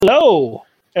Hello,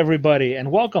 everybody,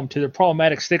 and welcome to the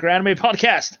Problematic Sticker Anime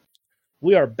Podcast.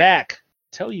 We are back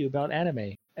to tell you about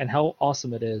anime and how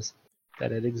awesome it is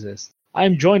that it exists. I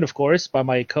am joined, of course, by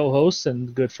my co-hosts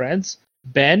and good friends,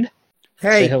 Ben.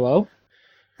 Hey. Say hello.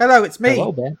 Hello, it's me.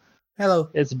 Hello, Ben. Hello.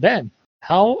 It's Ben.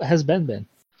 How has Ben been?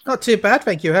 Not too bad,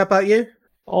 thank you. How about you?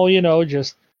 Oh,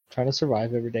 just trying to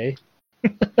survive every day.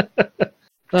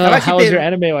 How's your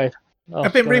anime life? Oh,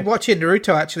 I've been rewatching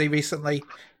Naruto actually recently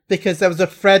because there was a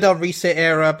thread on Reset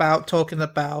Era about talking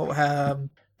about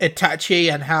Itachi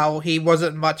and how he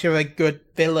wasn't much of a good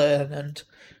villain, and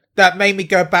that made me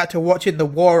go back to watching the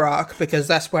War arc because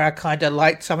that's where I kind of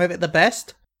liked some of it the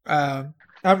best. I'm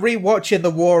rewatching the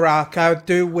War arc. I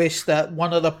do wish that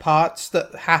one of the parts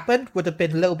that happened would have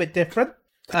been a little bit different.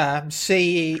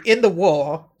 See, in the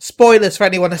War, spoilers for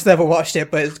anyone that's never watched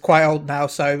it, but it's quite old now,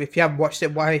 so if you haven't watched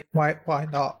it, why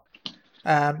not?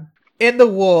 In the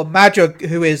War, Madara,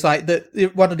 who is like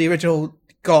one of the original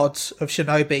gods of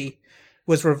Shinobi,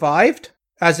 was revived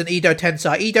as an Edo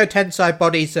Tensei. Edo Tensei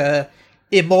bodies are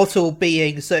immortal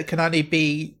beings that can't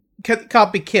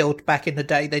be killed back in the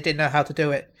day. They didn't know how to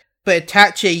do it. But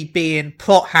Itachi, being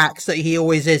plot hacks that he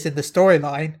always is in the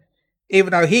storyline, even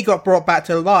though he got brought back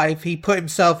to life, he put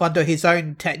himself under his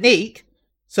own technique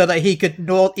so that he could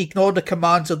ignore the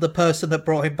commands of the person that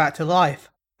brought him back to life.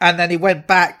 And then he went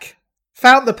back,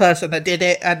 found the person that did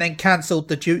it, and then cancelled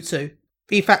the jutsu.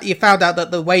 He found out that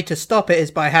the way to stop it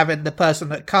is by having the person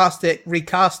that cast it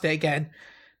recast it again.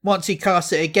 Once he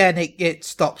casts it again, it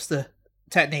stops the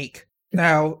technique.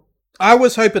 Now, I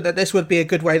was hoping that this would be a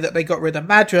good way that they got rid of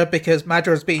Madara, because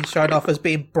Madara is being shown off as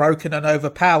being broken and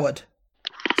overpowered.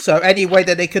 So any way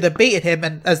that they could have beaten him,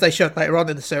 and as they showed later on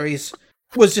in the series,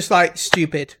 was just like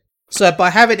stupid. So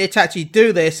by having Itachi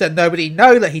do this and nobody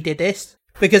know that he did this,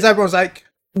 because everyone's like,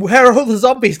 where are all the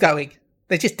zombies going?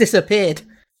 They just disappeared.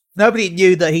 Nobody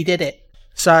knew that he did it.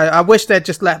 So I wish they'd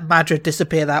just let Madara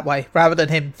disappear that way, rather than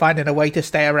him finding a way to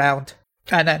stay around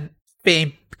and then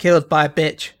being killed by a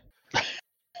bitch.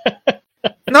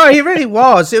 No, he really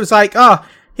was. It was like,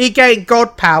 he gained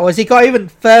god powers. He got even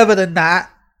further than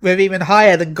that, with even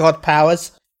higher than god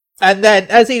powers. And then,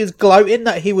 as he was gloating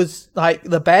that he was like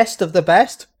the best of the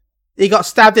best, he got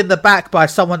stabbed in the back by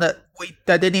someone that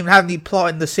didn't even have any plot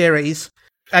in the series,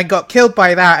 and got killed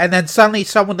by that. And then suddenly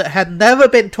someone that had never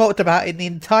been talked about in the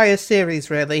entire series,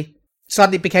 really,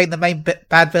 suddenly became the main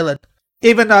bad villain.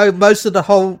 Even though most of the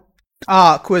whole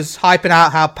arc was hyping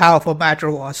out how powerful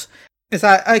Madara was. It's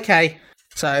like, okay.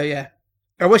 So, yeah.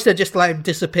 I wish they'd just let him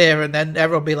disappear and then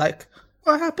everyone be like,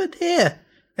 what happened here?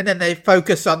 And then they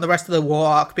focus on the rest of the War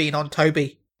arc being on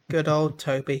Toby. Good old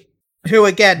Toby. Who,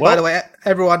 again, by the way,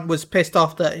 everyone was pissed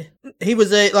off that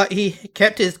he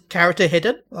kept his character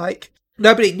hidden. Like,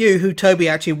 nobody knew who Toby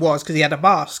actually was because he had a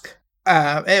mask.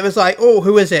 It was like, oh,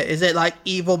 who is it? Is it like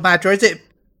evil Madara?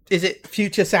 Is it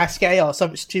future Sasuke or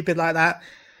something stupid like that?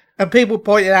 And people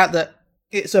pointed out that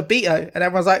it's Obito, and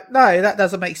everyone's like, no, that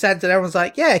doesn't make sense. And everyone's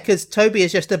like, yeah, because Toby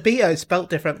is just Obito spelt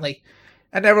differently.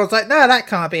 And everyone's like, no, that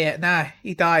can't be it. Nah,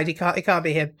 he died. He can't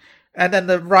be him. And then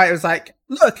the writer was like,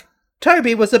 look,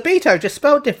 Toby was Obito, just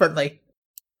spelled differently.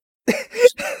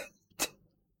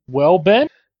 Well, Ben,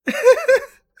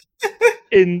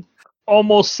 in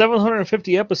almost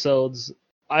 750 episodes,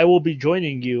 I will be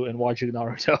joining you in watching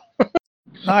Naruto.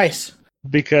 Nice.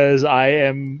 Because I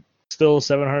am still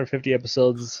 750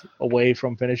 episodes away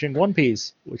from finishing One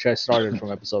Piece, which I started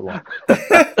from episode 1.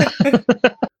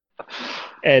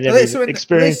 And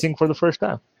experiencing for the first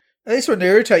time. At least with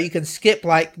Naruto, you can skip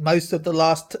like most of the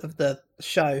last of the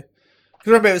show.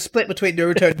 Remember, it was split between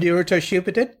Naruto and Naruto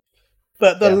Shippuden.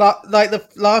 But the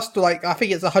last, I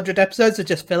think it's 100 episodes are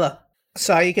just filler.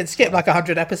 So you can skip like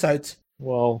 100 episodes.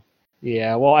 Well,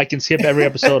 yeah. Well, I can skip every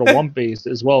episode of One Piece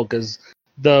as well, because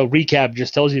the recap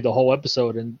just tells you the whole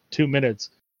episode in 2 minutes.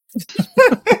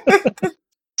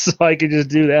 So I can just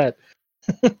do that.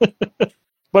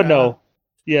 But no.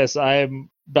 Yes, I'm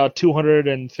about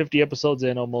 250 episodes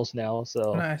in almost now.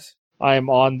 So nice. I'm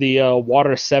on the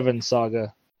Water 7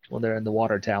 saga when they're in the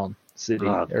Water Town City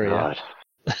area.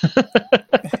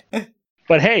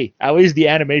 But hey, at least the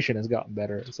animation has gotten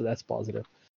better, so that's positive.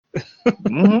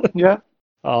 Yeah.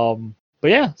 But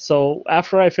yeah, so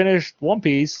after I finish One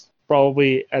Piece,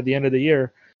 probably at the end of the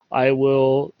year, I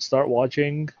will start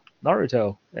watching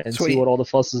Naruto and see what all the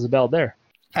fuss is about there.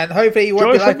 And hopefully you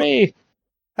won't be like me.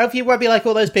 Hopefully you won't be like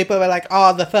all those people who are like,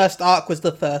 the first arc was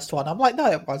the first one. I'm like, no,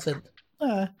 it wasn't.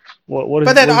 What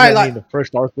does that mean? The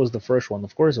first arc was the first one.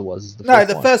 Of course it was.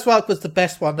 The first arc was the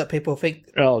best one that people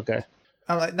think. Oh, okay.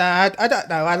 I'm like, I don't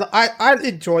know. I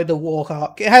enjoyed the War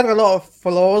arc. It had a lot of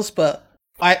flaws, but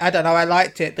I don't know, I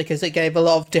liked it because it gave a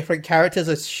lot of different characters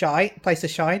a place to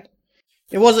shine.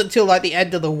 It wasn't until like the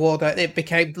end of the war that it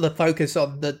became the focus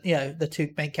on the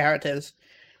two main characters.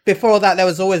 Before that, there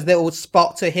was always little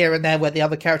spots here and there where the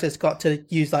other characters got to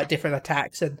use like different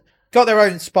attacks and got their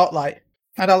own spotlight.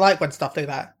 And I like when stuff do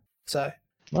that. So,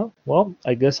 well,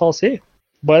 I guess I'll see.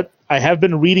 But I have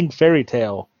been reading Fairy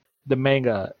Tail, the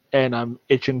manga, and I'm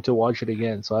itching to watch it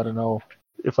again. So I don't know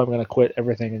if I'm gonna quit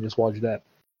everything and just watch that.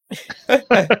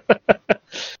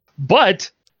 But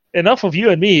enough of you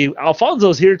and me.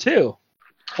 Alfonso's here too.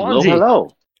 Hello, Fonzie,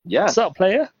 hello. Yeah. what's up,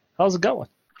 player? How's it going?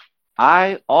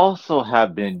 I also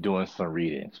have been doing some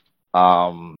reading.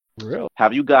 Real?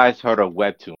 Have you guys heard of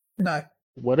Webtoon? no.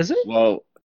 What is it? Well,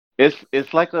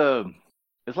 it's like a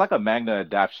manga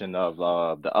adaptation of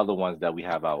the other ones that we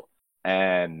have out,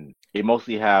 and they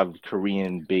mostly have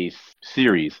Korean-based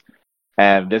series.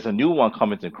 And there's a new one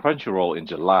coming to Crunchyroll in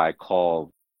July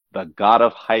called The God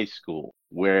of High School,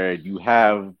 where you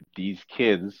have these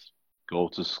kids go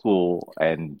to school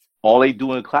and all they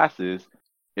do in classes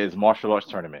is martial arts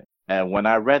tournament. And when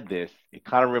I read this, it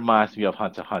kind of reminds me of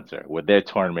Hunter x Hunter with their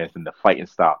tournaments and the fighting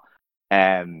style.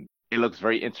 And it looks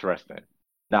very interesting.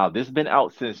 Now, this has been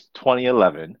out since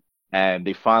 2011, and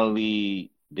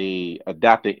they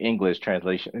adapted English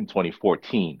translation in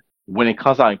 2014. When it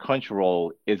comes out in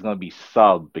Crunchyroll, it's gonna be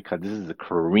subbed because this is a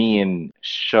Korean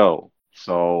show.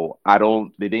 So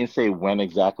they didn't say when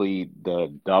exactly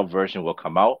the dub version will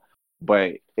come out,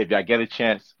 but if I get a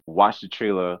chance, watch the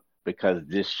trailer because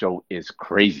this show is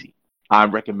crazy.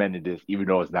 I'm recommending this even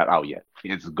though it's not out yet.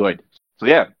 It's good. So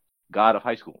yeah, God of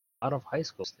High School. Out of high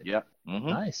school. Yeah. Mm-hmm.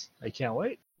 Nice. I can't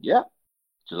wait. Yeah.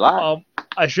 July.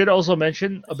 I should also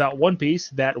mention about One Piece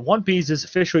that One Piece is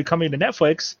officially coming to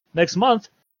Netflix next month.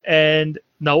 And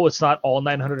no, it's not all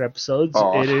 900 episodes.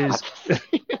 Oh. It is.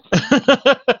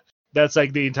 That's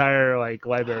like the entire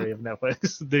library of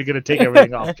Netflix. They're gonna take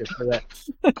everything off just for that.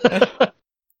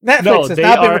 Netflix has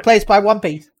now been replaced by One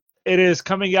Piece. It is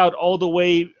coming out all the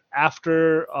way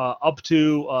after up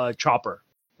to Chopper.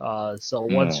 So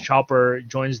once Chopper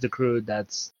joins the crew,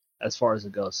 that's as far as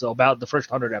it goes. So about the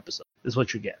first 100 episodes is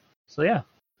what you get. So yeah,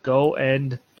 go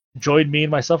and join me in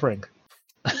my suffering.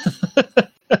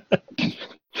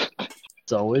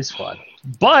 It's always fun.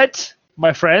 But,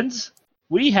 my friends,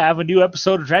 we have a new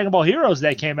episode of Dragon Ball Heroes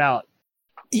that came out.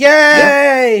 Yay!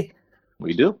 Yeah,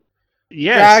 we do.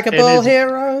 Yes. Dragon Ball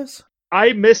Heroes.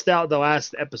 I missed out the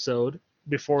last episode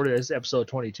before this, episode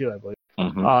 22, I believe.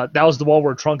 Mm-hmm. That was the one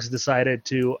where Trunks decided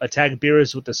to attack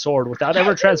Beerus with the sword without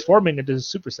ever transforming into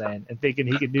Super Saiyan and thinking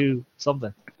he could do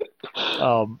something.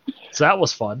 So that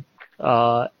was fun.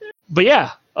 But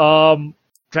yeah,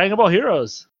 Dragon Ball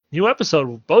Heroes. New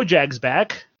episode. Bojack's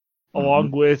back,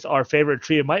 along with our favorite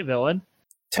Tree of Might villain.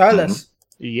 Turles.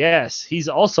 Yes, he's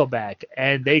also back.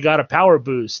 And they got a power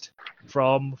boost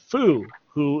from Fu,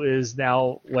 who is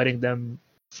now letting them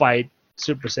fight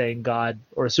Super Saiyan God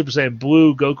or Super Saiyan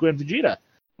Blue, Goku, and Vegeta.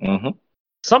 Mm-hmm.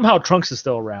 Somehow Trunks is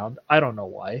still around. I don't know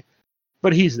why,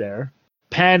 but he's there.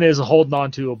 Pan is holding on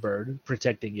to a bird,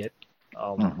 protecting it,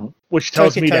 which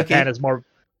tells me that Pan is more.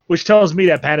 Which tells me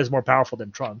that Pan is more powerful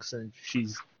than Trunks, and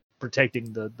she's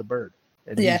protecting the bird,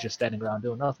 and he's just standing around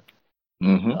doing nothing.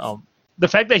 Mm-hmm. The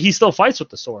fact that he still fights with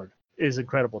the sword is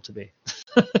incredible to me.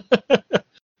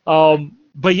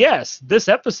 But yes, this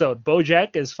episode,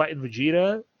 Bojack is fighting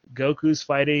Vegeta. Goku's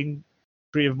fighting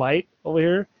Tree of Might over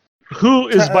here, who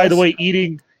is, by the way,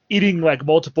 eating like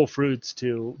multiple fruits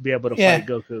to be able to fight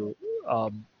Goku.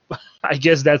 I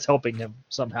guess that's helping him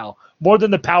somehow more than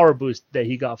the power boost that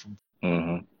he got from.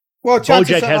 Mm-hmm. Well,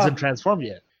 Bojack hasn't transformed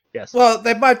yet. Yes. Well,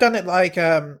 they might have done it like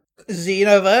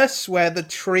Xenoverse, where the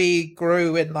tree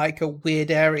grew in like a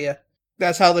weird area.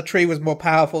 That's how the tree was more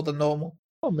powerful than normal.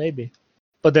 Oh, maybe.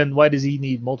 But then why does he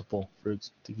need multiple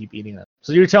fruits to keep eating them?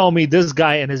 So you're telling me this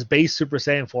guy in his base Super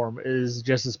Saiyan form is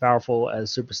just as powerful as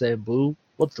Super Saiyan Blue?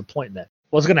 What's the point then?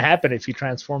 What's going to happen if he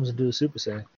transforms into a Super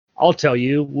Saiyan? I'll tell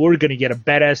you, we're going to get a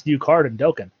badass new card in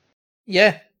Dokkan.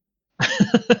 Yeah.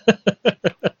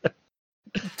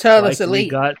 Turles like Elite. We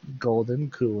got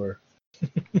Golden Cooler.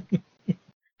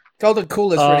 Golden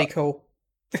Cooler's really cool.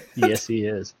 Yes, he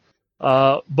is.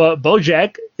 But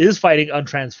Bojack is fighting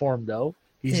untransformed, though.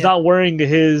 He's not wearing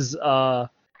his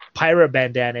pirate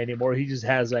bandana anymore. He just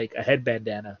has like a head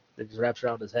bandana that just wraps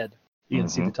around his head. You can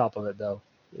see the top of it, though.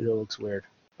 It looks weird.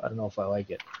 I don't know if I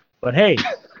like it. But hey,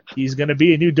 he's going to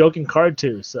be a new Dokkan card,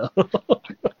 too. So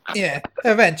yeah,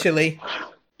 eventually.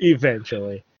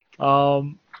 Eventually.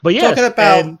 But yeah. Talking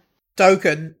about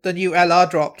Dokkan, the new LR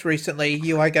dropped recently,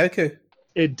 UI Goku.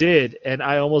 It did, and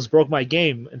I almost broke my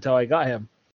game until I got him.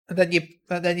 And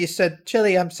then you said,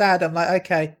 Chili, I'm sad. I'm like,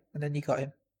 okay. And then you got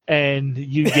him. and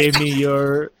you gave me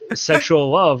your sexual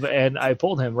love, and I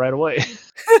pulled him right away.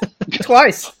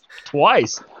 Twice.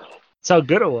 Twice. That's how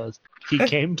good it was. He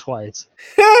came twice.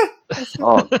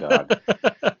 Oh god.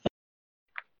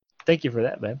 Thank you for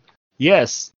that, man.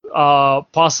 Yes,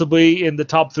 possibly in the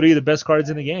top 3 of the best cards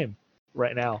in the game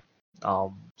right now.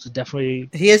 So definitely,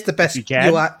 He is the best. you can, He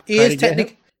try is to get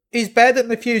technically. He's better than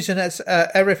the Fusion at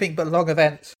everything but long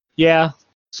events. yeah.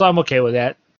 So I'm okay with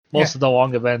that. Most Yeah. of the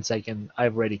long events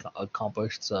I've already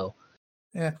accomplished. So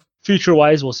Yeah. future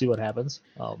wise, we'll see what happens.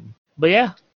 But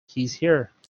yeah, he's here.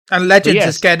 And Legends yes.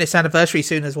 is getting its anniversary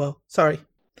soon as well. Sorry.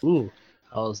 Ooh,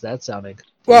 how's that sounding?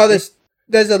 Well,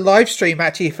 there's a live stream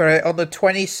actually for it on the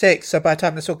 26th. So by the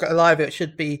time this will go live, it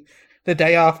should be the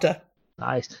day after.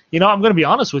 Nice. You know, I'm going to be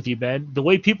honest with you, man. The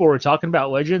way people were talking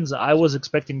about Legends, I was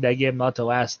expecting that game not to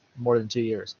last more than 2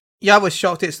 years. Yeah, I was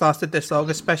shocked it's lasted this long,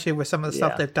 especially with some of the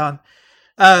stuff Yeah. they've done.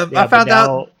 Yeah, I found but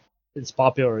now out it's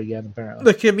popular again, apparently.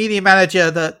 the community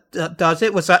manager that does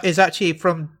it is actually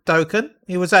from Dokkan.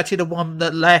 He was actually the one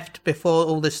that left before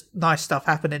all this nice stuff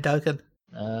happened in Dokkan.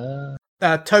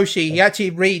 Toshi, he actually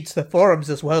reads the forums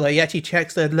as well. He actually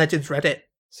checks the Legends Reddit.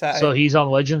 So he's on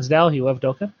Legends now? He left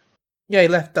Dokkan? Yeah, he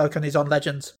left Dokkan. He's on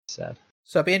Legends. Sad.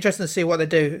 So it'd be interesting to see what they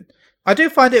do. I do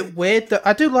find it weird that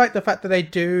I do like the fact that they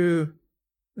do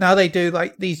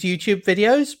like these YouTube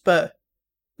videos, but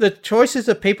the choices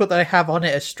of people that they have on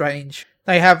it are strange.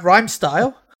 They have Rhyme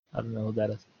Style, I don't know who that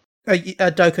is.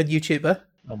 a Dokkan YouTuber,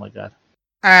 Oh my god.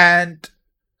 and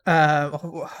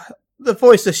the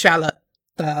voice of Shallot,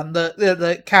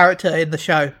 the character in the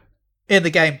show, in the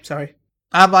game. Sorry,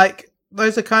 I'm like,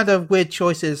 those are kind of weird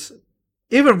choices.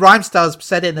 Even Rhyme Style's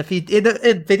said in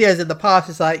videos in the past,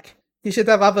 it's like you should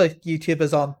have other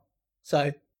YouTubers on.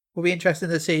 So we'll be interesting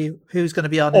to see who's going to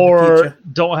be on in the Or future.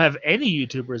 don't have any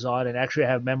YouTubers on and actually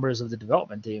have members of the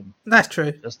development team. That's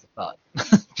true. Just a thought.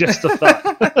 Just a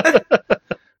thought.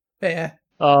 Yeah.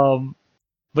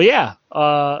 But yeah,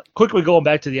 quickly going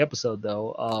back to the episode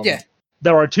though. Yeah.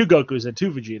 There are 2 Gokus and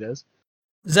 2 Vegetas.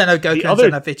 Xeno Goku other-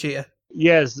 and Xeno Vegeta.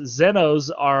 Yes, Zenos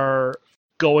are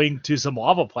going to some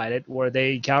lava planet where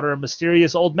they encounter a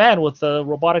mysterious old man with a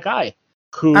robotic eye.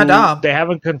 Who And arm. they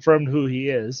haven't confirmed who he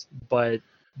is, but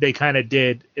they kind of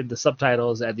did in the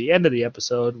subtitles at the end of the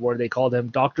episode where they called him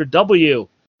Dr. W,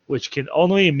 which can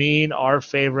only mean our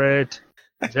favorite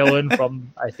villain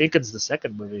from, I think it's the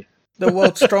second movie. The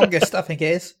world's strongest, I think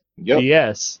it is. Yep.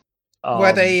 Yes.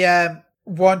 Where they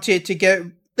wanted to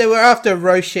go. They were after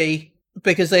Roshi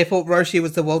because they thought Roshi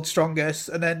was the world's strongest,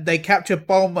 and then they captured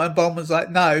Bulma, and Bulma's like,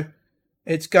 "No,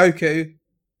 it's Goku,"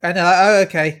 and they're like, "Oh,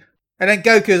 okay." And then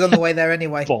Goku's on the way there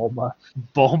anyway. Bulma.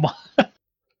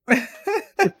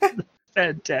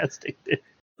 Fantastic.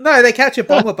 No, they captured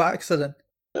Bulma by accident.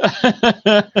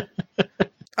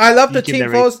 I love the You can Team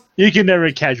never- Force. You can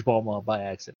never catch Bulma by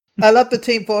accident. I love the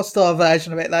Team 4 Star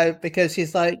version of it though, because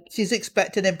she's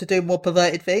expecting him to do more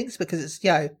perverted things because it's,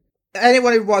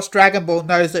 anyone who watched Dragon Ball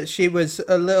knows that she was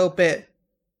a little bit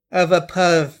of a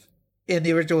perv in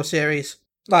the original series.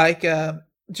 Like, do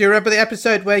you remember the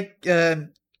episode where I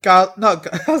was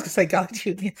gonna say Garlic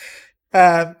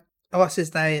Jr. What's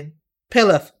his name?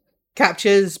 Pilaf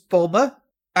captures Bulma,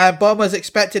 and Bulma's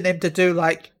expecting him to do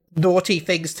like naughty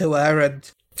things to her and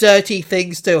dirty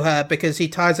things to her because he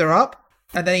ties her up,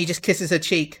 and then he just kisses her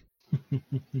cheek. Do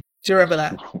you remember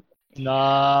that?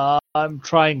 Nah, I'm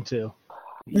trying to.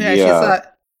 Yeah,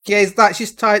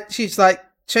 she's like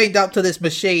chained up to this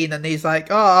machine, and he's like,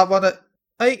 "Oh, I want to.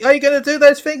 Are you going to do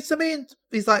those things to me?" And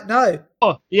he's like, "No."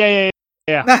 Oh, yeah.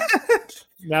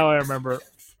 Now I remember.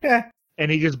 Yeah. And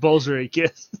he just blows her a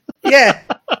kiss. Yeah.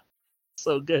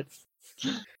 So good.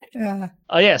 Yeah.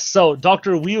 Oh yes, so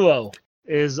Dr. Wheelo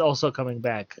is also coming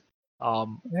back.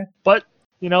 Yeah. But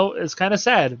it's kind of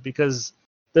sad because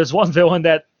there's one villain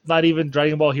that not even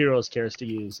Dragon Ball Heroes cares to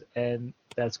use, and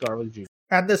that's Garlic Jr.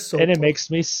 And the Sword And it Boy. makes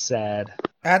me sad.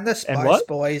 And the Spice what?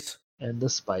 Boys. And the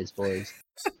Spice Boys,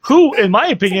 who, in my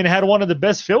opinion, had one of the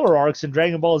best filler arcs in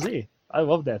Dragon Ball Z. I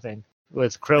love that thing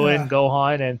with Krillin, Yeah.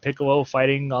 Gohan, and Piccolo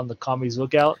fighting on the Kami's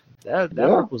Lookout. That Yeah.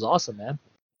 arc was awesome, man.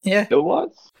 Yeah. It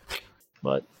was.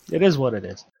 But it is what it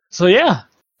is. So yeah,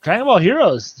 Dragon Ball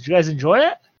Heroes. Did you guys enjoy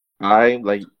it? I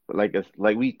like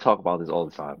we talk about this all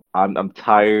the time. I'm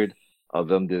tired of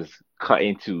them just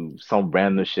cutting to some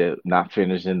random shit, not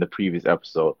finishing the previous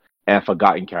episode, and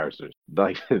forgotten characters.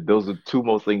 Like those are 2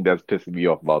 most things that's pissing me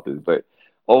off about this. But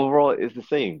overall, it's the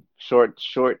same. Short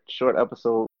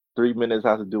episode. 3 minutes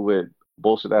has to do with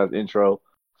bullshit as intro.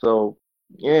 So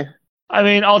yeah, I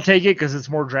mean, I'll take it because it's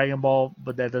more Dragon Ball,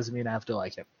 but that doesn't mean I have to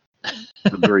like it.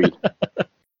 agreed.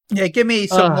 Yeah, give me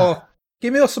some more.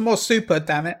 Give me some more Super,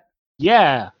 damn it.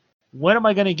 Yeah, when am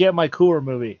I going to get my Cooler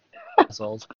movie?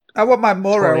 Assholes. I want my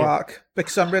Moro Tori- arc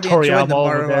because I'm really enjoying the Toriyama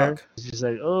over Moro there. arc. She's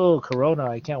like, oh, Corona,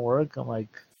 I can't work. I'm like,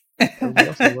 everybody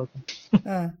else is working.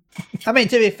 I mean,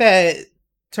 to be fair,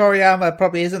 Toriyama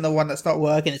probably isn't the one that's not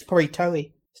working. It's probably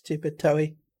Toei. Stupid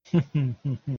Toei.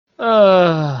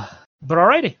 But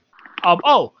alrighty.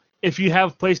 If you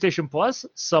have PlayStation Plus,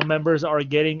 some members are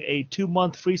getting a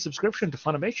 2-month free subscription to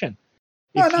Funimation.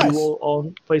 If Nice. you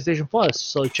own PlayStation Plus,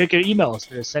 so check your emails.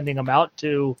 They're sending them out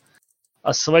to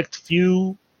a select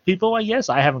few people, I guess.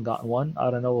 I haven't gotten one.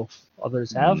 I don't know if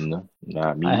others have. No,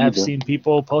 not me I have either. seen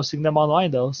people posting them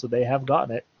online though, so they have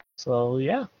gotten it. So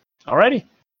yeah. Alrighty.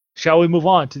 Shall we move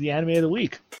on to the anime of the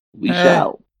week? We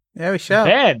shall. Yeah, we shall.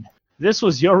 Ben, this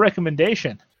was your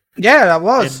recommendation. Yeah, that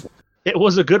was. It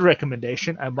was a good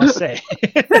recommendation, I must say.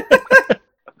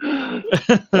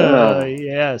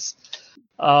 Yes.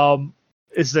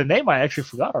 It's the name I actually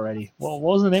forgot already. Well,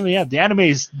 what was the name of the anime?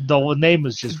 The name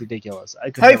was just ridiculous.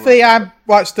 Hopefully, I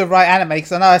watched the right anime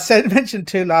because I know I mentioned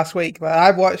 2 last week, but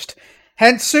I watched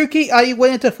Hensuki. Are you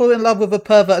willing to fall in love with a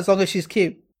pervert as long as she's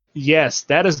cute? Yes,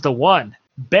 that is the one.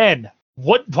 Ben,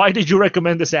 why did you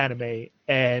recommend this anime?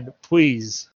 And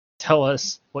please tell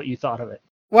us what you thought of it.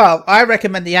 Well, I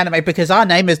recommend the anime because our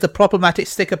name is the Problematic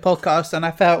Sticker Podcast, and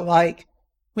I felt like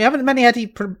we haven't many had any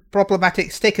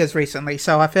problematic stickers recently,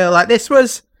 so I feel like this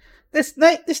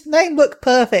name looked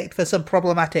perfect for some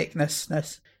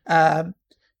problematicness. And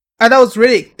I was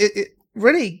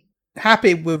really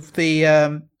happy with the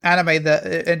anime that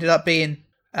it ended up being.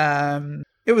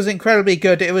 It was incredibly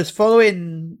good. It was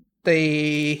following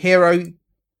the hero.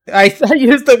 I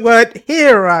use the word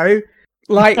hero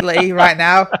lightly right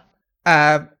now.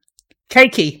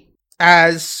 Keiki,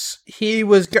 as he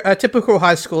was a typical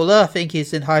high schooler. I think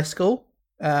he's in high school,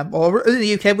 or in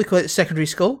the UK we call it secondary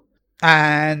school.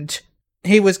 And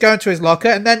he was going to his locker,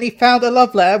 and then he found a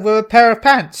love letter with a pair of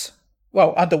pants.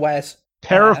 Well, underwears.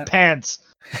 Pair of pants.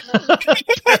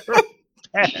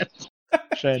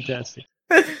 Fantastic.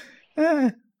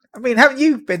 I mean, haven't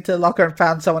you been to the locker and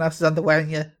found someone else's underwear in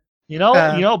your... You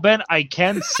know, Ben, I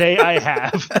can say I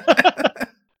have.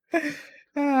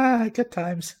 Good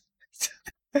times.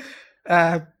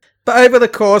 But over the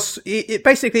course, it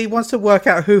basically wants to work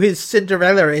out who his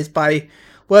Cinderella is by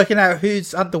working out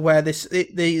whose underwear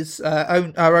these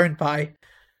are owned by.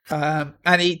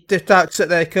 And he deducts that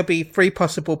there could be 3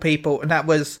 possible people, and that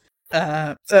was,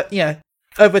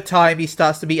 over time he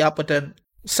starts to meet up with them.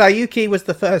 Sayuki was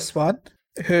the first one,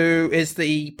 who is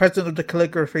the president of the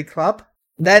calligraphy club.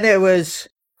 Then it was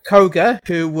Koga,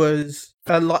 who was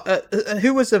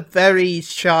a very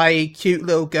shy, cute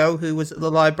little girl who was at the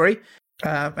library.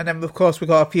 And then, of course, we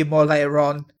got a few more later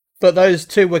on. But those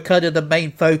 2 were kind of the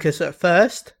main focus at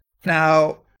first.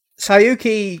 Now,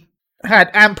 Sayuki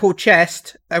had ample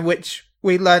chest, which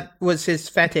we learnt was his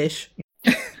fetish.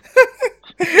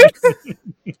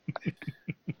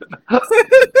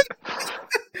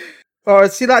 Or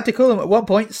as he liked to call them at one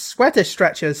point, sweater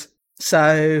stretchers.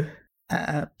 So,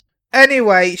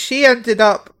 anyway, she ended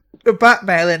up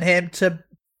blackmailing him to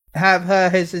have her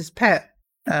as his pet.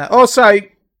 Also,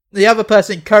 the other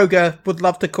person, Koga, would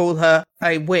love to call her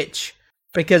a witch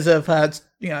because of her,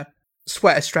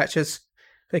 sweater stretchers.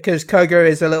 Because Koga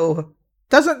is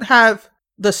doesn't have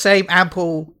the same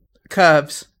ample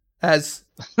curves as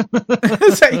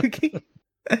Sayuki.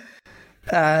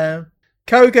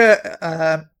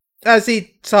 Koga, as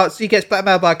he gets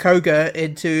blackmailed by Koga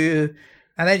and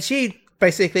then she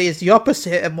basically is the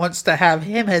opposite and wants to have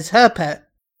him as her pet.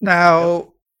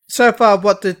 Now, so far,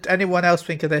 what did anyone else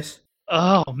think of this?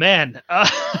 Oh man.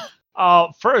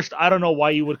 First, I don't know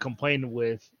why you would complain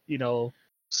with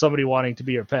somebody wanting to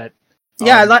be your pet.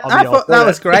 Yeah, I thought that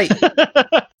was great.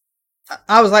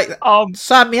 I was like,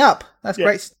 sign me up. That's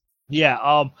great.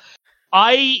 Yeah.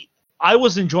 I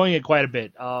was enjoying it quite a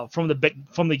bit from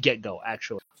the get-go,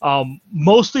 actually.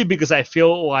 Mostly because I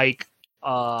feel like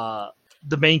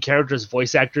the main character's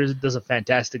voice actor does a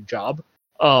fantastic job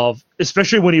of,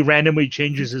 especially when he randomly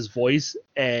changes his voice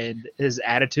and his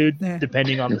attitude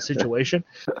depending on the situation.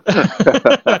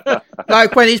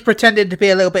 Like when he's pretending to be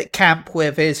a little bit camp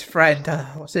with his friend.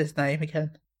 What's his name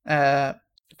again?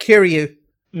 Kiryu.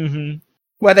 Mm-hmm.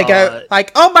 Where they go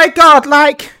like, "Oh my god!"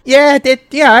 Like,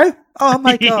 oh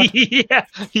my god. Yeah.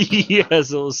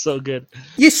 Yes, it was so good.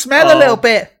 You smell a little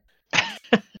bit.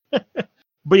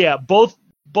 But yeah, both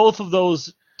of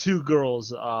those 2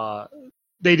 girls,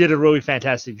 they did a really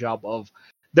fantastic job of.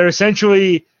 They're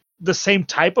essentially the same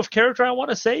type of character, I want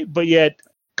to say, but yet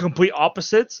complete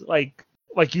opposites. Like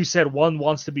you said, one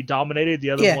wants to be dominated,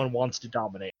 the other one wants to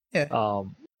dominate. Yeah.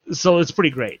 So it's pretty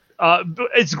great.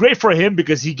 It's great for him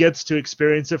because he gets to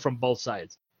experience it from both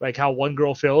sides. like how one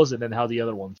girl feels and then how the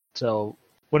other one. So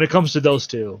when it comes to those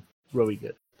two, really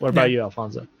good. What about you,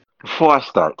 Alfonso? Before I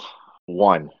start,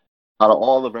 one, out of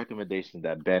all the recommendations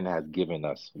that Ben has given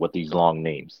us with these long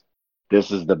names,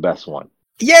 this is the best one.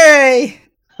 Yay!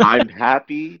 I'm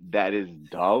happy that it's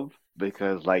Dove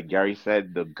because, like Gary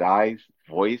said, the guy's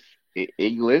voice in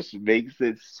English makes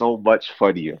it so much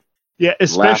funnier. Yeah,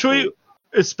 especially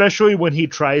Lastly, when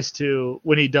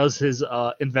he does his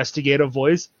investigative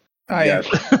voice. Oh, yeah.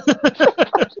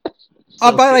 yes.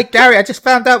 Oh, by the way, Gary, I just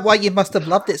found out why you must have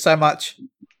loved it so much.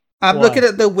 I'm Why? looking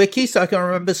at the wiki so I can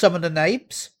remember some of the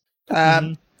names.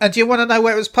 And do you want to know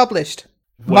where it was published?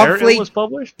 Where it was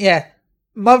published? Yeah.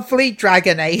 Monthly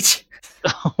Dragon Age.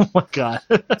 Oh my god.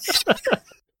 That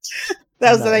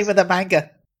was the Nice. name of the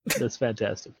manga. That's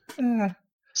fantastic. Uh,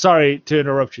 Sorry to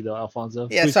interrupt you though, Alfonso.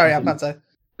 yeah, Please sorry, continue. Alfonso.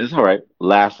 It's all right.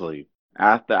 Lastly,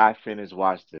 after I finished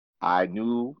watching it, I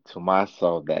knew to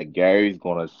myself that Gary's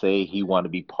gonna say he want to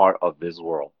be part of this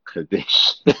world because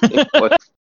this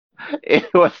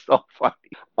it was so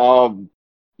funny.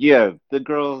 Yeah, the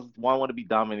girls one want to be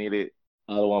dominated,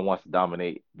 other one wants to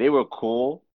dominate. They were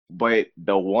cool, but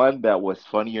the one that was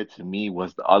funnier to me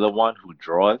was the other one who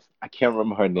draws. I can't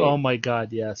remember her name. Oh my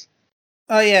god, yes.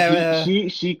 Oh, yeah.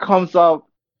 She comes up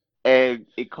and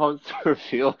it comes to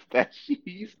reveal that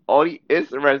she's only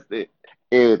interested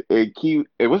in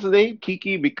what's his name?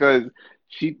 Kiki, because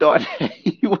she thought that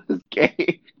he was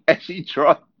gay and she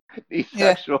drew these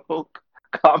Yeah. sexual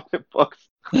comic books.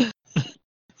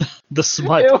 The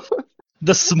smut. It was,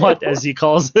 The smut, as he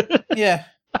calls it. Yeah.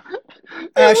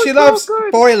 it She was loves so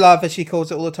good. boy love, as she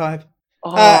calls it all the time.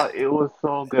 It was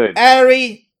so good.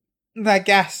 Ari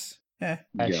Nagas. Yeah.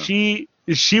 Yeah.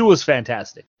 She was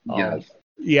fantastic. Yes.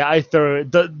 Yeah,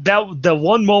 the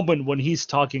one moment when he's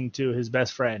talking to his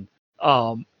best friend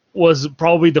was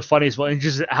probably the funniest one. And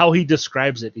just how he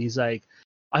describes it. He's like,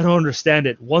 I don't understand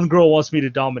it. One girl wants me to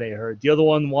dominate her. The other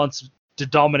one wants to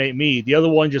dominate me. The other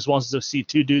one just wants to see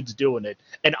two dudes doing it.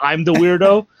 And I'm the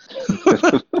weirdo.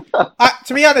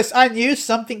 To be honest, I knew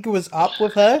something was up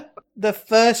with her. The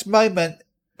first moment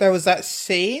there was that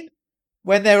scene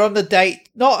when they're on the date,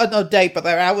 not on a date, but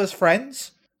they're out as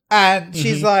friends, and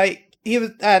she's like, he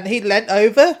leant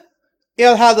over. You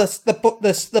know how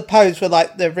the pose for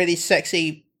like the really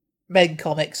sexy men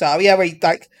comics are. Yeah, where he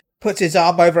like puts his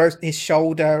arm over his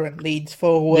shoulder and leans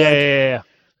forward. Yeah.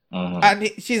 Mhm.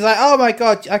 And she's like, "Oh my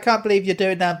god, I can't believe you're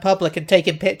doing that in public and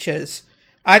taking pictures."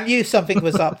 I knew something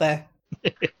was up there.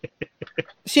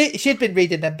 She'd been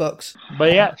reading them books.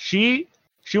 But yeah, she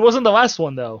wasn't the last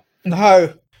one though.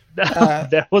 No,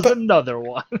 There was another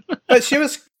one. but she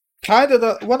was kind of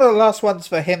one of the last ones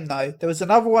for him, though. There was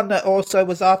another one that also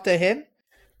was after him.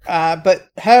 But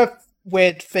her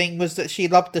weird thing was that she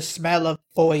loved the smell of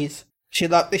boys. She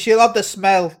loved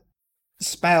the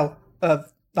smell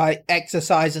of like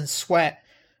exercise and sweat.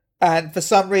 And for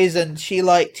some reason, she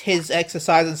liked his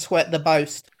exercise and sweat the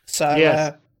most. So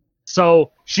Yes.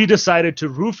 So she decided to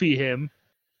roofie him,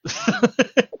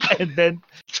 and then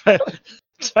try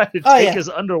to take his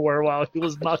underwear while he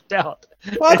was knocked out.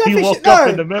 well, I And don't he think woke up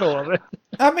in the middle of it.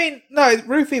 I mean, no,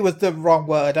 roofie was the wrong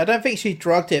word. I don't think she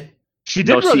drugged him. She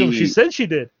did No, drug him. she- She said she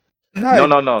did.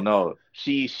 No.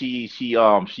 She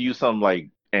used some like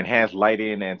enhanced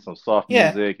lighting and some soft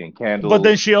Yeah. music and candles. But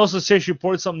then she also said she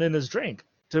poured something in his drink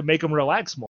to make him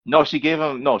relax more. She gave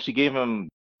him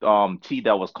tea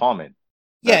that was calming.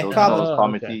 Yeah, Those calming.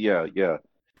 calming Okay. tea. Yeah.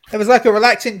 It was like a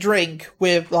relaxing drink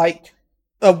with like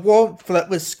a warmth that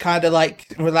was kind of like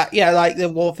like the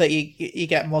warmth that you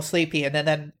get more sleepy, and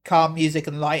then calm music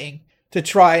and lighting to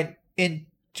try and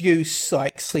induce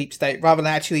like sleep state rather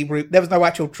than actually there was no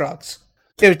actual drugs.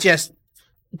 It was just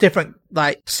different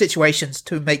like situations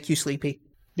to make you sleepy.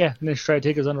 Yeah, and then she tried to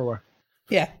take his underwear.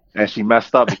 Yeah, And she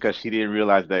messed up because she didn't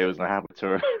realize that it was gonna happen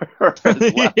to her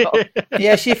as well.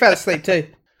 yeah, she fell asleep too.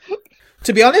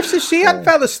 To be honest, if she hadn't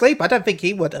fell asleep, I don't think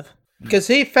he would have, because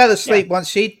he fell asleep once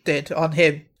she did on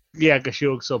him. Yeah, because she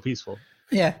looked so peaceful.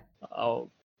 Yeah,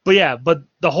 But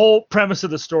the whole premise of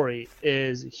the story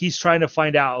is he's trying to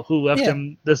find out who left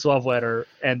him this love letter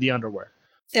and the underwear.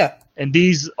 yeah, And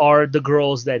these are the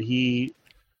girls that he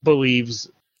believes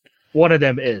one of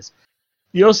them is.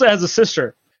 He also has a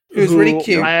sister Who's really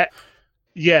cute.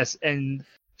 Yes, and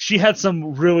she had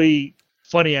some really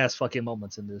funny ass fucking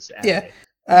moments in this anime.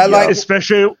 Yeah. Like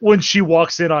Especially when she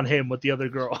walks in on him with the other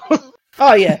girl.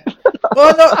 oh yeah.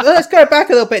 Well, no, let's go back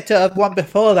a little bit to one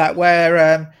before that,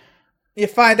 where you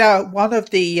find out one of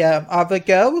the other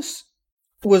girls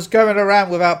was going around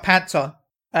without pants on,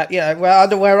 with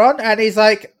underwear on, and he's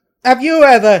like, "Have you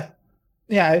ever,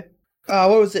 what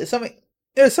was it? Something.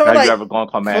 It was something Have like you ever gone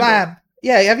commando? clam.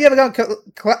 yeah, have you ever gone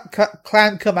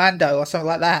Clan Commando or something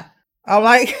like that? I'm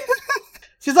like,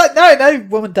 she's like, no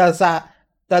woman does that.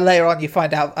 Then later on you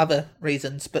find out other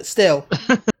reasons, but still.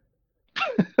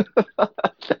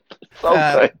 So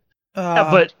good.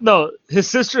 Yeah, but no, his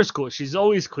sister's cool. She's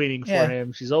always cleaning for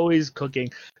him. She's always cooking.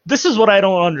 This is what I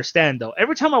don't understand, though.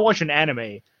 Every time I watch an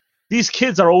anime, these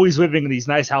kids are always living in these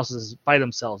nice houses by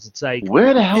themselves. It's like,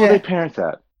 where the hell are their parents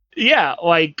at? Yeah,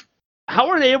 like, how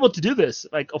are they able to do this?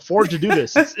 Like, afford to do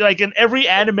this? It's like in every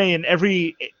anime and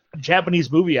every Japanese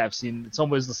movie I've seen, it's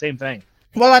always the same thing.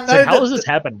 Well, I know like, how is this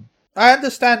happening? I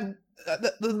understand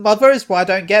the mother is what I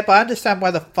don't get, but I understand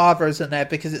why the father is in there,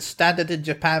 because it's standard in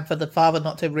Japan for the father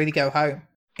not to really go home.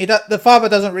 The father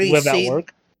doesn't really live see at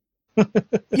work.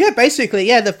 Yeah, basically,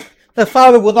 yeah. The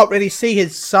father will not really see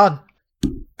his son,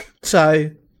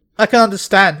 so I can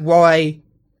understand why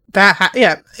that.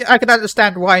 I can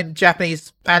understand why in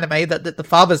Japanese anime that the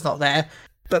father's not there,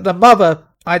 but the mother,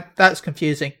 that's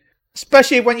confusing,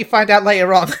 especially when you find out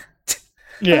later on.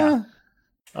 Yeah.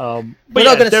 We're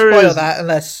not going to spoil that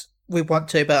unless we want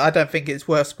to, but I don't think it's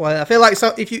worth spoiling. I feel like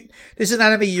this is an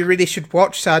anime you really should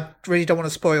watch, so I really don't want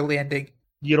to spoil the ending.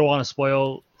 You don't want to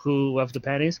spoil who left the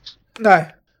panties? No.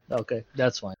 Okay,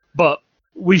 that's fine. But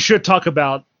we should talk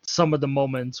about some of the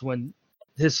moments when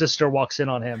his sister walks in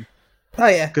on him. Oh,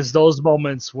 yeah. Because those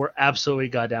moments were absolutely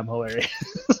goddamn hilarious.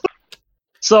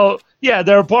 So, yeah,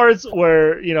 there are parts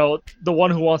where, the one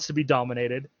who wants to be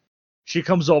dominated, she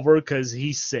comes over because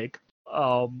he's sick,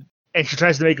 and she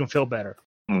tries to make him feel better.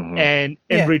 Mm-hmm. And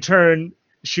in return,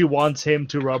 she wants him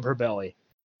to rub her belly.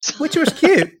 Which was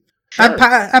cute. Sure. And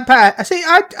Pat, see,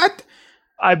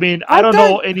 I mean, I don't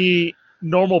know any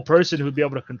normal person who'd be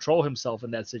able to control himself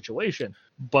in that situation,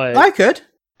 but I could.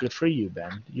 Good for you,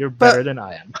 Ben. You're better than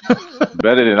I am.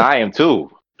 Better than I am too.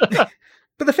 But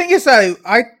the thing is, though,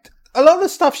 a lot of the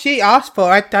stuff she asked for,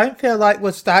 I don't feel like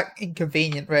was that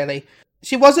inconvenient. Really,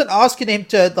 she wasn't asking him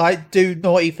to do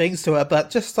naughty things to her, but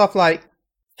just stuff like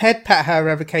head pat her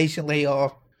occasionally,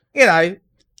 or I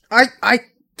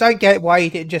don't get why he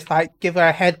didn't just give her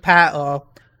a head pat, or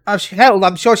hell,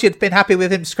 I'm sure she'd been happy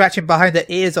with him scratching behind her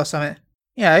ears or something.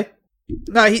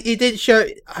 No, he didn't show.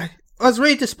 I was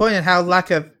really disappointed how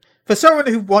for someone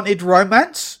who wanted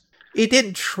romance, he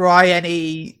didn't try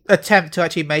any attempt to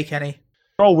actually make any.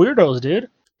 They're all weirdos, dude.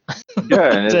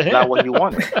 Yeah, and it's not what he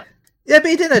wanted. Yeah, but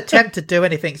he didn't attempt to do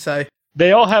anything, so.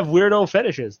 They all have weirdo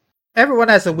fetishes. Everyone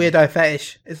has a weirdo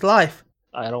fetish. It's life.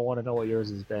 I don't want to know what yours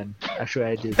has been. Actually,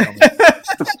 I do. Tell me.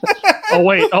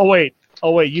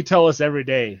 Oh, wait. You tell us every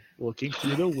day. Looking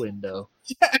through the window.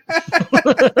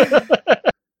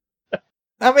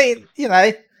 I mean,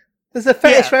 there's a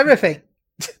fetish for everything.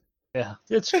 Yeah,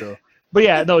 it's true. But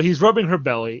yeah, no, he's rubbing her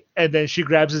belly, and then she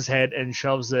grabs his head and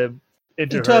shoves him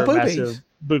into her massive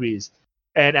boobies.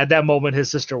 And at that moment,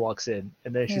 his sister walks in,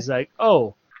 and then she's like,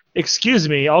 "Oh, excuse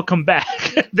me, I'll come back."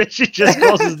 Then she just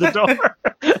closes the door.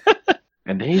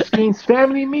 And then he screams,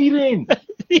 "Family meeting!"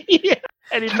 Yeah,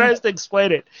 and he tries to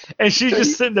explain it, and she's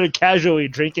just sitting there casually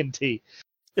drinking tea.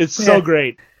 It's so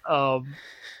great. I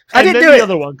didn't do it. The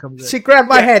other one comes in. She grabbed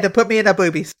my head and put me in her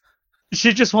boobies.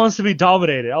 She just wants to be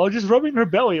dominated. I was just rubbing her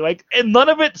belly, and none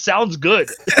of it sounds good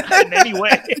in any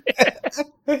way.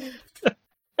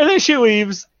 And then she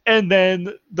leaves, and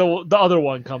then the other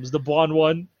one comes, the blonde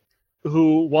one,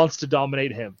 who wants to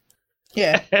dominate him.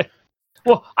 Yeah.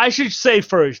 Well, I should say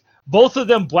first, both of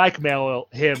them blackmail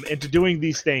him into doing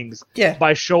these things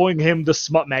by showing him the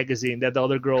smut magazine that the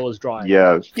other girl is drawing.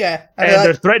 Yes. Yeah. And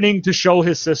they're threatening to show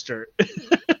his sister.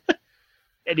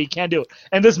 And he can't do it.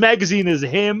 And this magazine is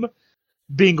him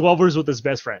being lovers with his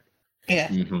best friend. Yeah.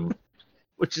 Mm-hmm.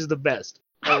 Which is the best.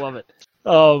 I love it.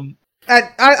 And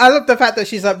I love the fact that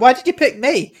she's like, "Why did you pick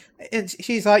me?" And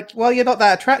she's like, "Well, you're not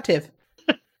that attractive."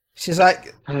 She's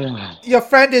like, "Your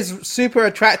friend is super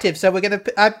attractive, so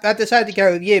I decided to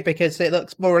go with you because it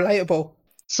looks more relatable."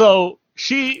 So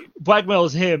she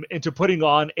blackmails him into putting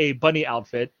on a bunny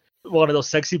outfit, one of those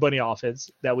sexy bunny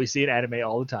outfits that we see in anime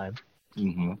all the time.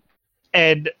 Mm-hmm.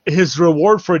 And his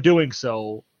reward for doing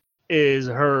so is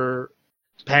her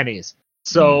panties.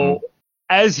 So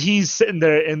as he's sitting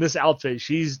there in this outfit,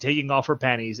 she's taking off her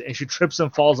panties, and she trips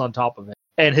and falls on top of it.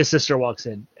 And his sister walks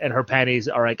in, and her panties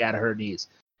are at her knees.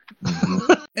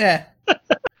 Yeah.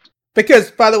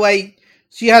 Because, by the way,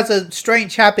 she has a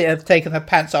strange habit of taking her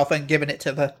pants off and giving it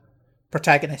to the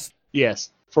protagonist. Yes,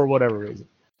 for whatever reason.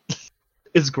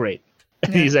 It's great.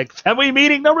 And he's like, "Family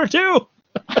meeting number 2!"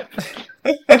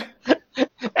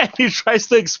 And he tries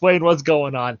to explain what's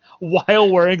going on while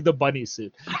wearing the bunny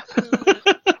suit.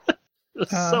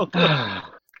 So good.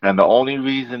 And the only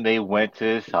reason they went to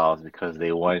his house because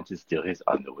they wanted to steal his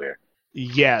underwear.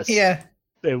 Yes. Yeah.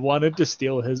 They wanted to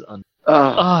steal his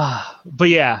but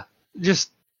yeah,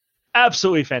 just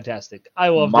absolutely fantastic. I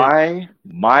loved it.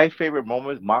 My favorite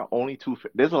moments, my only two.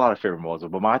 There's a lot of favorite moments,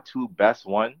 but my two best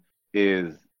one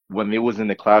is when they was in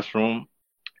the classroom,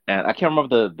 and I can't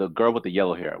remember the girl with the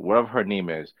yellow hair, whatever her name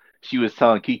is. She was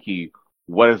telling Kiki,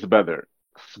 "What is better,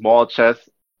 small chest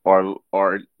or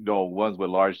no ones with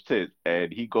large tits?"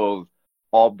 And he goes,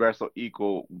 "All breasts are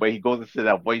equal," but he goes into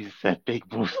that voice. He said, "Big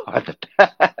boobs are the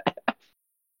best."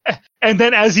 And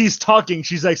then as he's talking,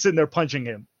 she's like sitting there punching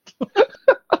him.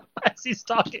 As he's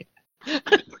talking.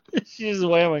 She's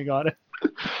wailing on it.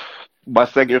 My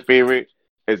second favorite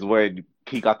is when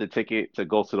he got the ticket to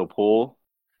go to the pool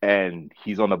and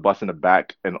he's on the bus in the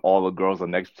back and all the girls are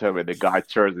next to him and the guy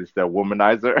turns and said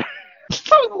womanizer.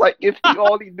 I was like, if he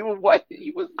only knew what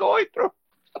he was going through.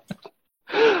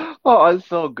 Oh, it's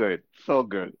so good. So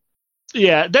good.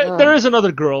 Yeah, there is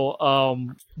another girl,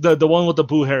 the one with the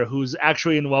blue hair, who's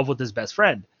actually in love with his best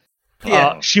friend.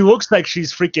 Yeah. She looks like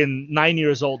she's freaking 9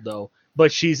 years old, though,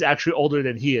 but she's actually older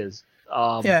than he is.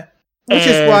 Yeah. Which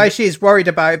is why she's worried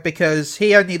about it, because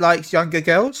he only likes younger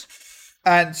girls.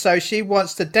 And so she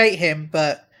wants to date him,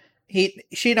 but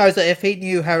she knows that if he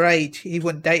knew her age, he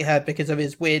wouldn't date her because of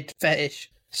his weird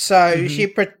fetish. So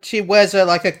she wears her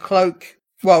like a cloak,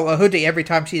 well, a hoodie every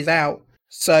time she's out,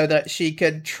 so that she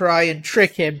can try and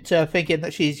trick him to thinking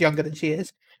that she's younger than she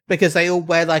is, because they all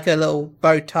wear like a little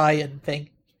bow tie and thing.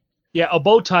 Yeah, a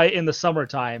bow tie in the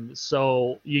summertime,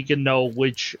 so you can know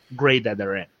which grade that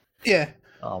they're in. Yeah.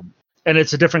 And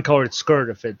it's a different colored skirt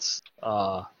if it's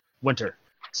winter.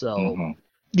 So,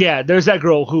 yeah, there's that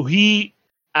girl who he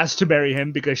asked to marry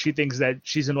him because she thinks that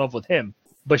she's in love with him,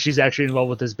 but she's actually in love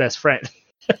with his best friend.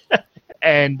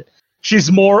 And she's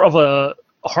more of a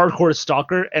hardcore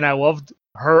stalker, and I loved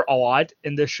her a lot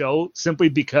in this show simply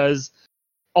because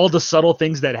all the subtle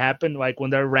things that happen, like when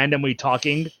they're randomly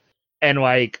talking and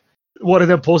like one of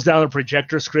them pulls down a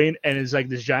projector screen and it's like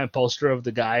this giant poster of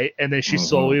the guy, and then she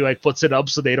slowly like puts it up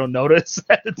so they don't notice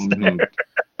that it's there.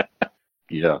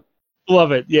 Yeah.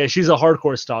 Love it. Yeah, she's a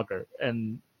hardcore stalker,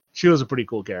 and she was a pretty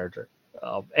cool character.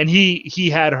 And he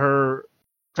had her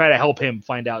try to help him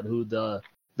find out who the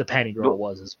panty girl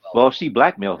was as well. Well, she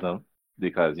blackmailed him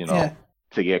because,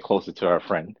 to get closer to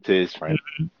his friend,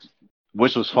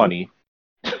 which was funny.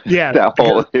 Yeah. That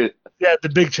whole yeah, the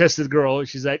big chested girl.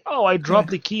 She's like, "Oh, I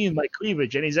dropped the key in my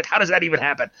cleavage," and he's like, "How does that even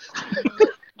happen?"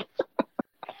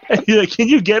 And he's like, "Can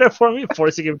you get it for me?"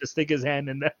 Forcing him to stick his hand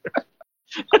in there.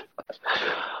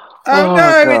 Oh no,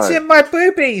 God. It's in my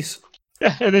boobies.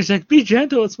 And he's like, "Be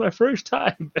gentle, it's my first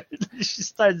time." She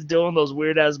starts doing those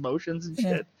weird ass motions and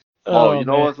shit. Oh, you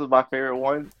know what was my favorite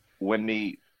one? When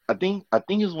I think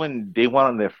it's when they went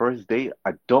on their first date.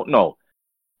 I don't know.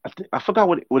 I forgot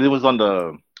what it was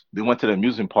on they went to the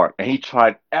amusement park and he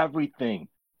tried everything.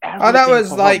 Oh, that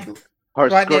was like her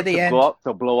right skirt near the end.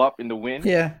 To blow up in the wind.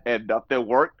 Yeah. And nothing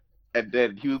worked. And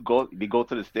then they go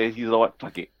to the stage. He's like,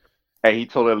 "Fuck it." And he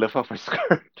told her to lift up her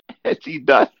skirt. And she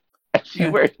does. And she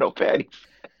wears no panties.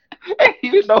 And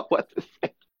he didn't know what to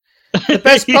say. The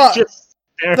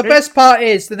best part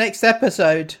is the next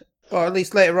episode, or at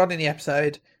least later on in the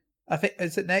episode. I think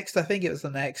it was the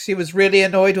next. She was really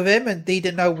annoyed with him, and he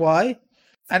didn't know why.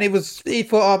 And he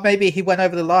thought, oh, maybe he went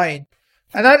over the line.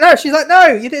 And no, she's like, "No,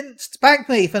 you didn't spank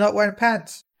me for not wearing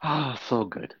pants." Oh, so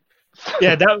good.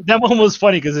 Yeah, that one was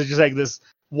funny because it's just like this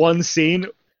one scene,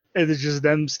 and it's just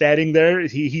them standing there.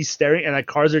 He's staring, and like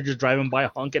cars are just driving by,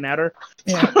 honking at her.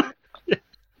 Yeah.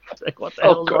 It's like, what the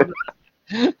hell is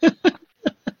on this?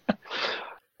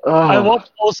 I love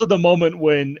also the moment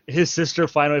when his sister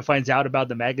finally finds out about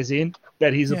the magazine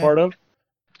that he's a part of,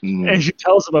 and she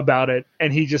tells him about it,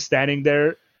 and he's just standing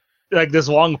there, like this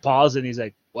long pause, and he's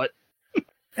like, "What?"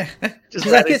 She's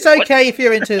like, "It's okay if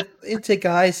you're into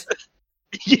guys."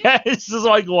 Yeah, it's just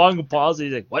like long pause, and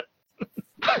he's like, "What?"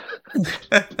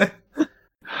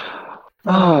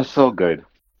 Oh, so good.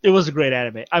 It was a great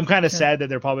anime. I'm kind of sad that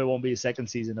there probably won't be a second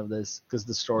season of this because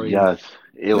the story. Yes,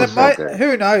 it was so good.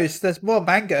 Who knows? There's more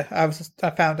manga. I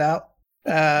found out.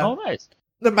 Oh, nice.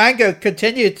 The manga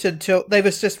continued until there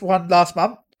was just one last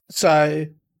month. So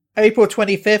April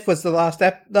 25th was the last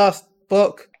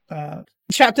book.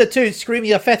 Chapter 2: Scream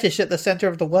Your Fetish at the Center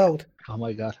of the World. Oh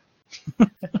my god.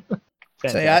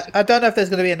 So yeah, I don't know if there's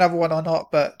going to be another one or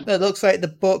not, but it looks like the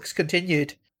books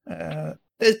continued.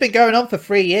 It's been going on for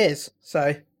 3 years.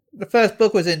 So the first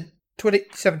book was in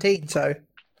 2017. So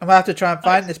I'm going to have to try and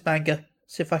find this manga,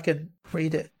 see if I can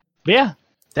read it. Yeah,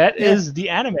 that is the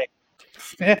anime.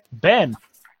 Yeah. Ben,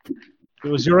 it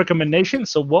was your recommendation,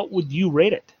 so what would you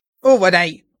rate it? Oh, an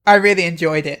 8. I really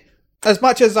enjoyed it. As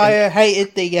much as I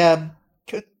hated the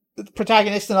the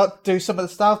protagonist to not do some of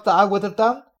the stuff that I would have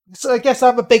done. So I guess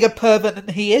I'm a bigger pervert than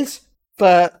he is,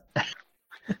 but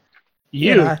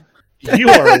You know. you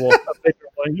are a wolf.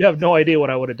 You have no idea what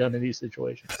I would have done in these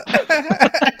situations.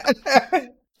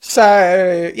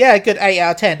 So yeah, good 8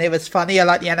 out of 10. It was funny. I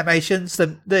like the animations.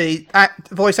 The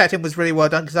voice acting was really well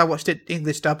done because I watched it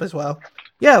English dub as well.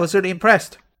 Yeah, I was really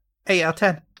impressed. 8 out of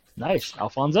 10. Nice.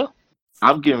 Alfonso?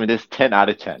 I'm giving this 10 out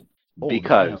of 10 Oh,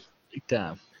 because man. Big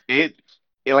time. it,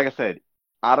 like I said,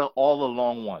 out of all the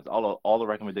long ones, all the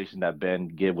recommendations that Ben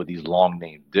gave with these long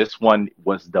names, this one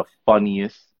was the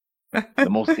funniest, the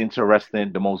most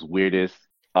interesting, the most weirdest,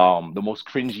 the most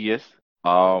cringiest.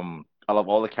 I love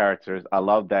all the characters. I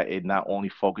love that it not only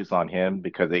focused on him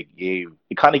because it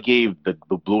kind of gave the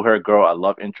blue haired girl a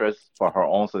love interest for her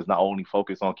own, so it's not only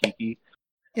focused on Kiki.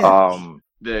 Yeah.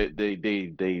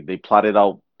 They plotted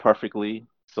out perfectly,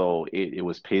 so it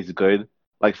was paced good.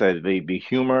 Like I said, the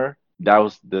humor, that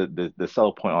was the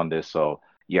sell point on this. So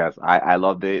yes, I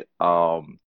loved it.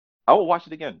 I will watch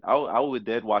it again. I would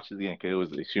dead watch it again because it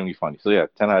was extremely funny. So yeah,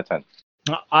 10 out of 10.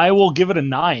 I will give it a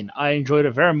 9. I enjoyed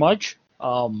it very much.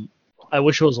 I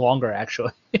wish it was longer,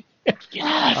 actually.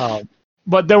 Yes.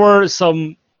 But there were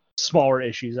some smaller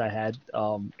issues I had.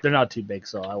 They're not too big,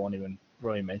 so I won't even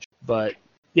really mention. But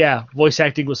yeah, voice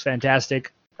acting was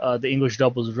fantastic. The English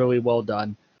dub was really well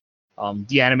done.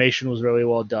 The animation was really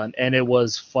well done, and it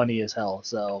was funny as hell.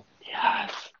 So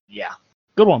Yes. yeah,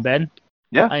 good one, Ben.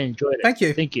 Yeah. I enjoyed it. Thank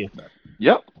you. Thank you.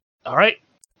 Yep. All right.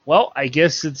 Well, I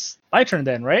guess it's my turn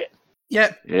then, right?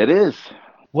 Yeah. It is.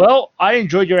 Well, I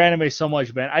enjoyed your anime so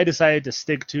much, Ben. I decided to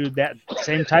stick to that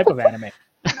same type of anime.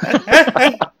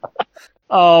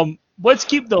 Let's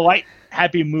keep the light,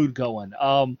 happy mood going.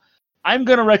 I'm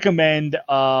gonna recommend.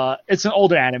 It's an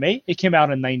older anime. It came out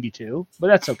in '92, but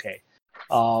that's okay.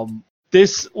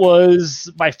 This was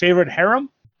my favorite harem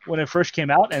when it first came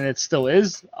out, and it still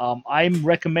is. I'm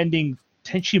recommending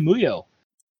Tenchi Muyo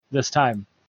this time.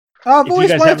 Oh, I've If you always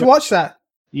guys wanted haven't- to watch that.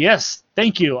 Yes,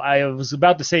 thank you. I was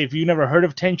about to say, if you never heard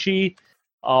of Tenchi,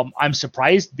 I'm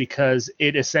surprised because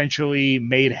it essentially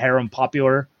made harem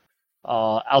popular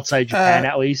outside Japan,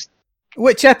 at least.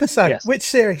 Which episode? Yes. Which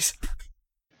series?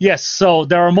 Yes, so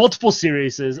there are multiple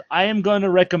series. I am going to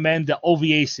recommend the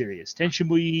OVA series,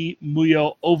 Tenchi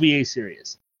Muyo OVA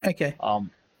series. Okay.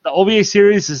 The OVA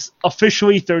series is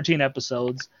officially 13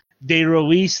 episodes. They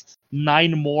released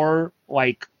 9 more,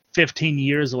 like 15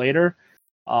 years later.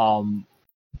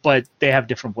 But they have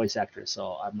different voice actors,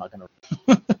 so I'm not gonna.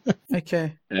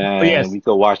 Okay. And yes. we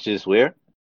could watch this where?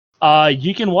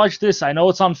 You can watch this. I know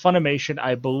it's on Funimation.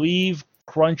 I believe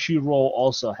Crunchyroll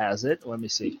also has it. Let me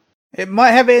see. It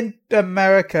might have it in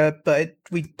America, but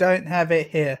we don't have it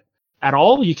here. At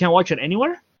all? You can't watch it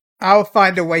anywhere? I'll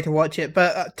find a way to watch it,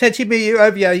 but Tenchi Muyo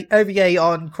OVA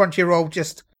on Crunchyroll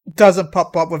just doesn't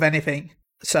pop up with anything.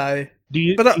 So Do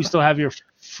you still have your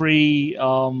free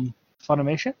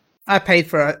Funimation? I paid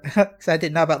for it because I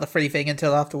didn't know about the free thing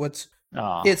until afterwards.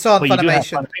 It's on but you do have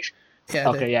Funimation. Yeah.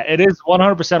 Okay, yeah, it is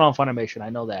 100% on Funimation. I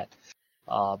know that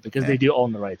because they do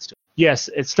own the rights to it. Yes,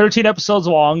 it's 13 episodes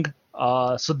long,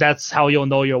 so that's how you'll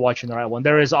know you're watching the right one.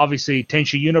 There is obviously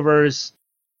Tenchi Universe,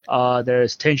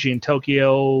 there's Tenchi in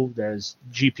Tokyo, there's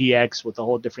GPX with a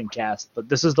whole different cast, but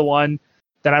this is the one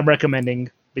that I'm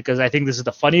recommending because I think this is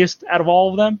the funniest out of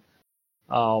all of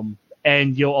them.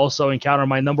 And you'll also encounter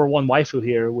my number one waifu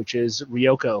here, which is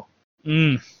Ryoko.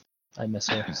 I miss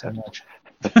her so much.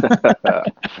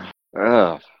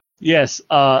 Yes.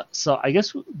 So I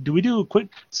guess, do we do a quick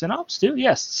synopsis too?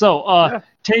 Yes. So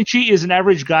Tenchi is an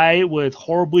average guy with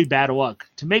horribly bad luck.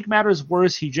 To make matters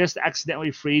worse, he just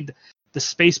accidentally freed the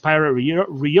space pirate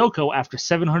Ryoko after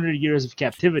 700 years of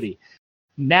captivity.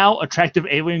 Now attractive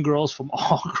alien girls from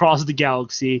all across the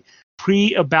galaxy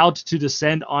about to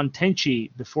descend on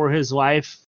Tenchi before his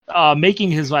life,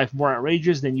 making his life more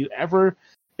outrageous than you ever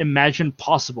imagined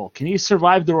possible. Can he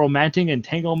survive the romantic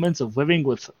entanglements of living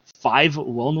with 5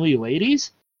 lonely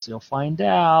ladies? So you'll find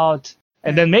out.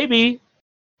 And then maybe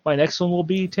my next one will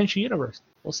be Tenchi Universe.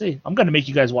 We'll see. I'm going to make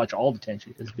you guys watch all the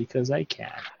Tenchi because I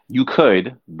can. You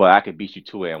could, but I could beat you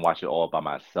to it and watch it all by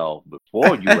myself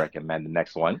before you recommend the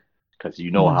next one because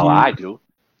you know how I do.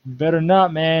 Better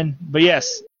not, man. But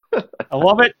yes. I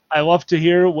love it. I love to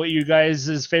hear what you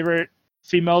guys' favorite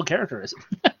female character is.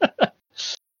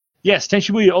 Yes,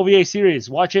 Tenchi Muyo OVA series.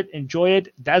 Watch it, enjoy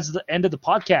it. That's the end of the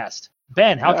podcast.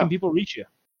 Ben, how can people reach you?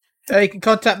 You can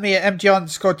contact me at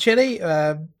mg_chili.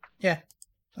 Yeah,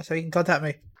 that's how you can contact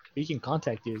me. We can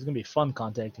contact you. It's going to be fun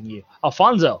contacting you.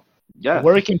 Alfonso, Yeah.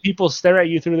 where can people stare at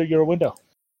you through your window?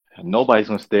 Nobody's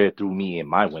going to stare through me in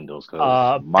my windows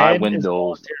because my Ben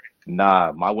windows.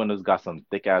 Nah, my windows got some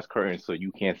thick ass curtains so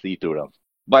you can't see through them.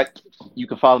 But you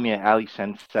can follow me at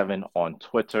AliShen7 on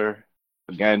Twitter.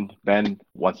 Again, Ben,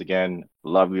 once again,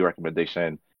 lovely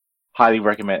recommendation. Highly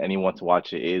recommend anyone to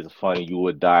watch it. It is funny. You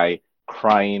would die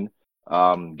crying.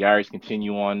 Gary's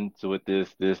continue on to with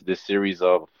this series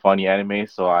of funny anime,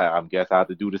 so I guess I have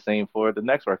to do the same for the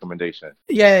next recommendation.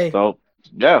 Yay. So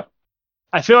yeah.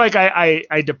 I feel like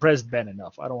I depressed Ben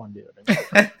enough. I don't want to do it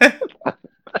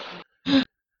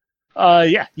anymore.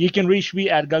 Yeah, you can reach me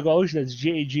at Gagaush. That's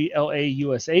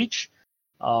GAGLAUSH.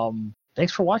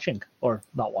 Thanks for watching, or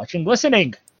not watching,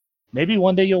 listening. Maybe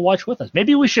one day you'll watch with us.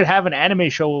 Maybe we should have an anime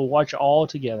show we'll watch all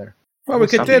together. Well, we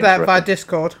could do that via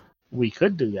Discord. We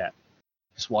could do that.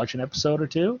 Just watch an episode or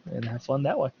two and have fun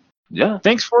that way. Yeah.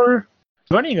 Thanks for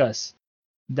joining us.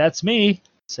 That's me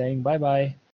saying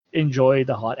bye-bye. Enjoy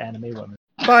the hot anime women.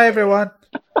 Bye, everyone.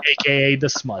 AKA the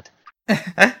smut.